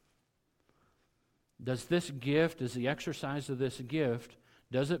church? Does this gift, does the exercise of this gift,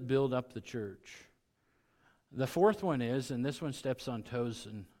 does it build up the church? The fourth one is, and this one steps on toes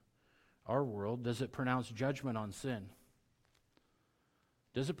in our world, does it pronounce judgment on sin?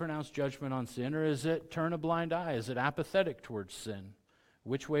 Does it pronounce judgment on sin, or is it turn a blind eye? Is it apathetic towards sin?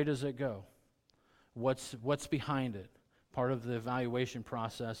 Which way does it go? What's behind it? Part of the evaluation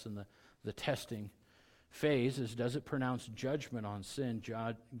process and the testing phase is, does it pronounce judgment on sin?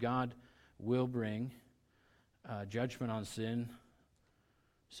 God will bring judgment on sin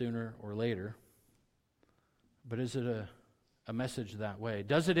sooner or later. But is it a message that way?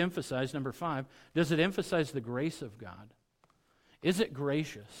 Does it emphasize, number 5, does it emphasize the grace of God? Is it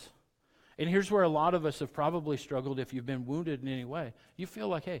gracious? And here's where a lot of us have probably struggled if you've been wounded in any way. You feel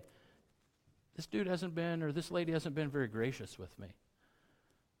like, hey, this dude hasn't been, or this lady hasn't been very gracious with me.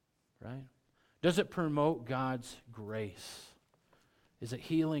 Right? Does it promote God's grace? Is it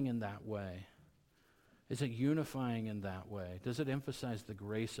healing in that way? Is it unifying in that way? Does it emphasize the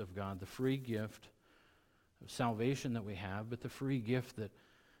grace of God, the free gift of salvation that we have, but the free gift that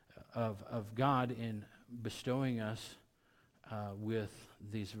of God in bestowing us with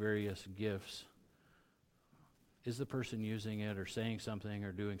these various gifts? Is the person using it or saying something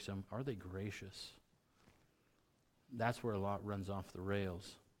or doing some, are they gracious? That's where a lot runs off the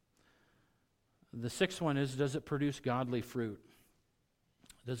rails. The sixth one is, does it produce godly fruit?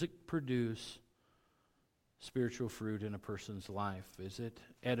 Does it produce spiritual fruit in a person's life? Is it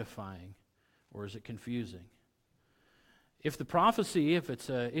edifying or is it confusing? If the prophecy, if it's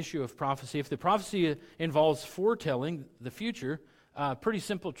an issue of prophecy, if the prophecy involves foretelling the future, pretty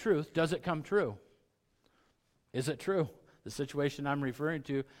simple truth, does it come true? Is it true? The situation I'm referring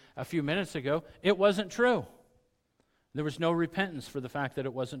to a few minutes ago, it wasn't true. There was no repentance for the fact that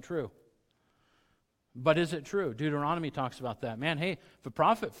it wasn't true. But is it true? Deuteronomy talks about that. Man, hey, if a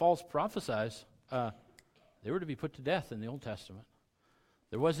prophet false prophesies, they were to be put to death in the Old Testament.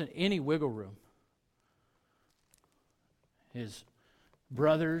 There wasn't any wiggle room. His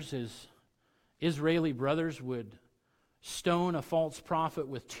brothers, his Israeli brothers, would stone a false prophet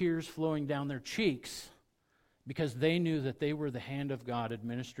with tears flowing down their cheeks because they knew that they were the hand of God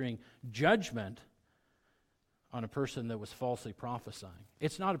administering judgment on a person that was falsely prophesying.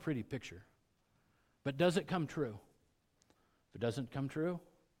 It's not a pretty picture. But does it come true? If it doesn't come true,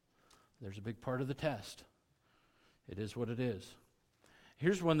 there's a big part of the test. It is what it is.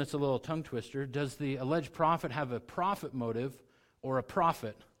 Here's one that's a little tongue twister. Does the alleged prophet have a profit motive or a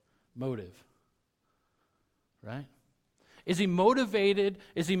prophet motive? Right? Is he motivated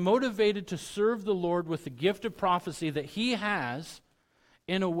to serve the Lord with the gift of prophecy that he has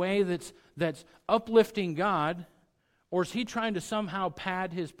in a way that's uplifting God, or is he trying to somehow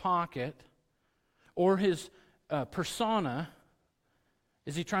pad his pocket or his persona?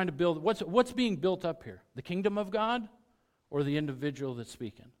 Is he trying to build, what's being built up here? The kingdom of God or the individual that's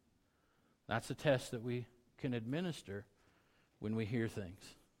speaking? That's a test that we can administer when we hear things.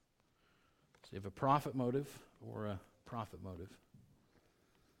 So you have a prophet motive or a prophet motive.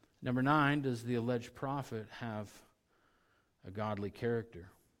 Number 9, does the alleged prophet have a godly character?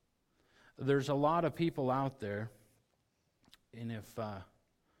 There's a lot of people out there, and if,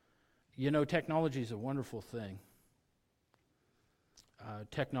 technology is a wonderful thing.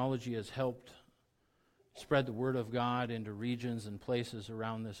 Technology has helped spread the word of God into regions and places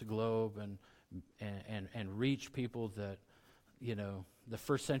around this globe and reach people that, the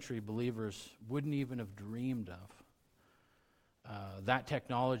first century believers wouldn't even have dreamed of. That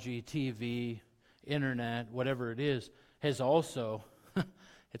technology, TV, internet, whatever it is, has also,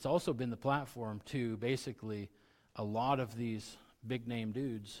 it's also been the platform to basically a lot of these big name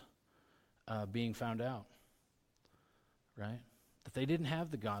dudes being found out, right? That they didn't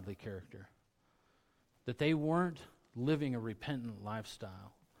have the godly character, that they weren't living a repentant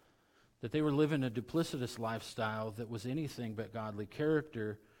lifestyle, that they were living a duplicitous lifestyle that was anything but godly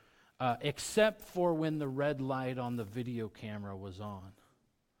character, except for when the red light on the video camera was on.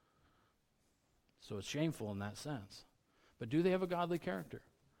 So it's shameful in that sense. But do they have a godly character?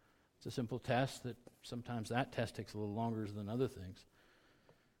 It's a simple test that sometimes that test takes a little longer than other things.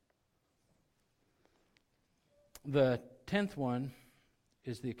 The 10th one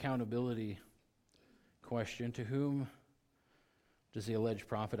is the accountability question. To whom does the alleged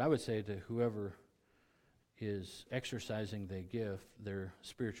prophet, I would say to whoever is exercising their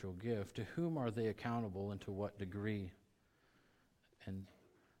spiritual gift, to whom are they accountable and to what degree? And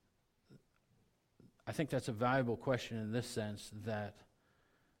I think that's a valuable question in this sense, that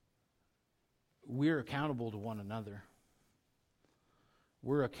we're accountable to one another.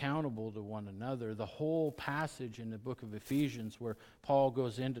 We're accountable to one another. The whole passage in the book of Ephesians where Paul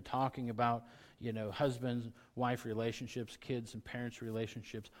goes into talking about, husband, wife relationships, kids and parents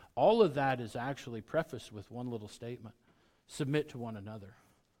relationships. All of that is actually prefaced with one little statement. Submit to one another.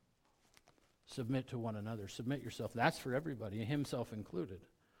 Submit to one another. Submit yourself. That's for everybody, himself included,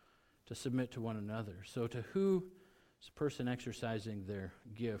 to submit to one another. So to who is a person exercising their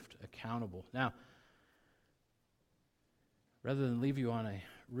gift accountable? Now, rather than leave you on a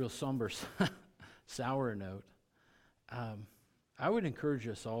real somber, sour note, I would encourage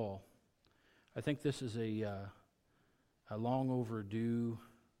us all. I think this is a long overdue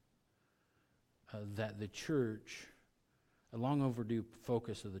that the church, a long overdue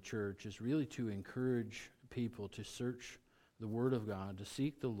focus of the church is really to encourage people to search the Word of God, to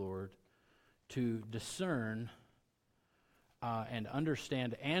seek the Lord, to discern and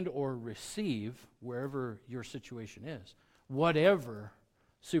understand and or receive, wherever your situation is, whatever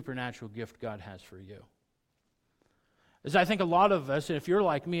supernatural gift God has for you. As I think a lot of us, and if you're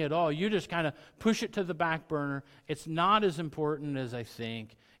like me at all, you just kind of push it to the back burner. It's not as important as I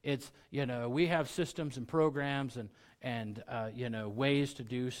think. It's, we have systems and programs and ways to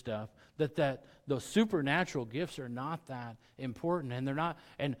do stuff, that those supernatural gifts are not that important, and they're not,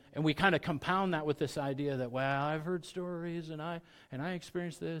 and we kind of compound that with this idea that, well, I've heard stories, and I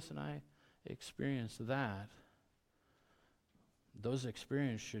experienced this, and I experienced that. Those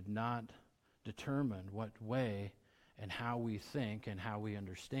experiences should not determine what way and how we think and how we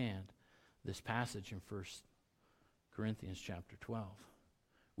understand this passage in 1 Corinthians chapter 12.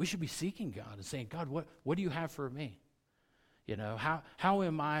 We should be seeking God and saying, God, what do you have for me? How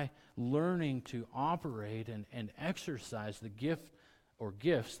am I learning to operate and exercise the gift or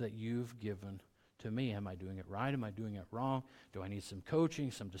gifts that you've given to me? Am I doing it right? Am I doing it wrong? Do I need some coaching,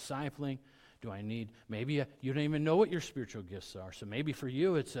 some discipling? Do I need, maybe you don't even know what your spiritual gifts are. So maybe for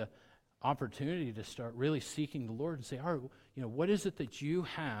you it's a opportunity to start really seeking the Lord and say, all right, what is it that you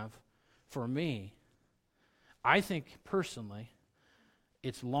have for me? I think personally,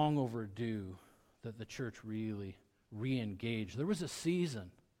 it's long overdue that the church really re-engage. There was a season,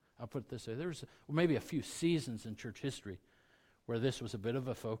 I'll put it this way, maybe a few seasons in church history where this was a bit of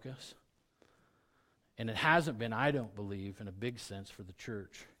a focus. And it hasn't been, I don't believe, in a big sense for the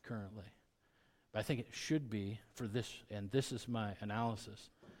church currently. But I think it should be for this, and this is my analysis.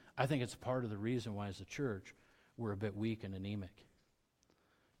 I think it's part of the reason why as a church we're a bit weak and anemic.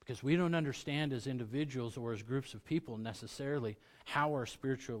 Because we don't understand as individuals or as groups of people necessarily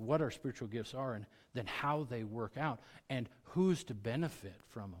what our spiritual gifts are, and then how they work out, and who's to benefit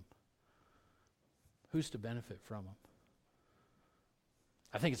from them. Who's to benefit from them?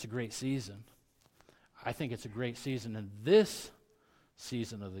 I think it's a great season. I think it's a great season in this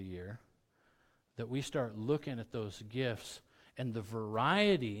season of the year that we start looking at those gifts and the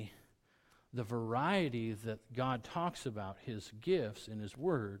variety that God talks about his gifts in his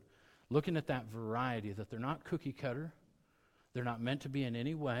word, looking at that variety, that they're not cookie cutter, they're not meant to be in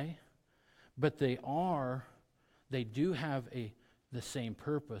any way, but they do have the same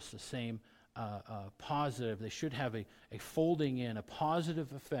purpose, the same positive. They should have a folding in, a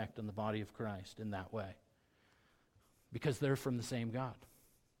positive effect on the body of Christ in that way, because they're from the same God.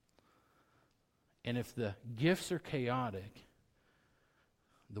 And if the gifts are chaotic,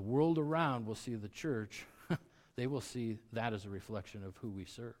 the world around will see the church, they will see that as a reflection of who we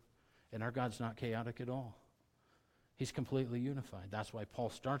serve. And our God's not chaotic at all. He's completely unified. That's why Paul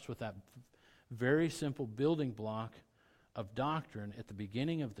starts with that very simple building block of doctrine at the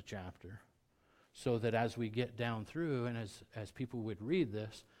beginning of the chapter, so that as we get down through and as people would read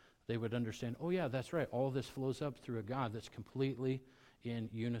this, they would understand, oh yeah, that's right, all this flows up through a God that's completely in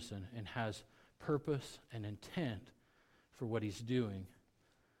unison and has purpose and intent for what he's doing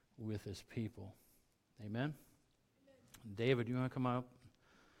with his people. Amen? David, you want to come up?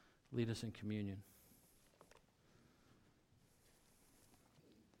 Lead us in communion.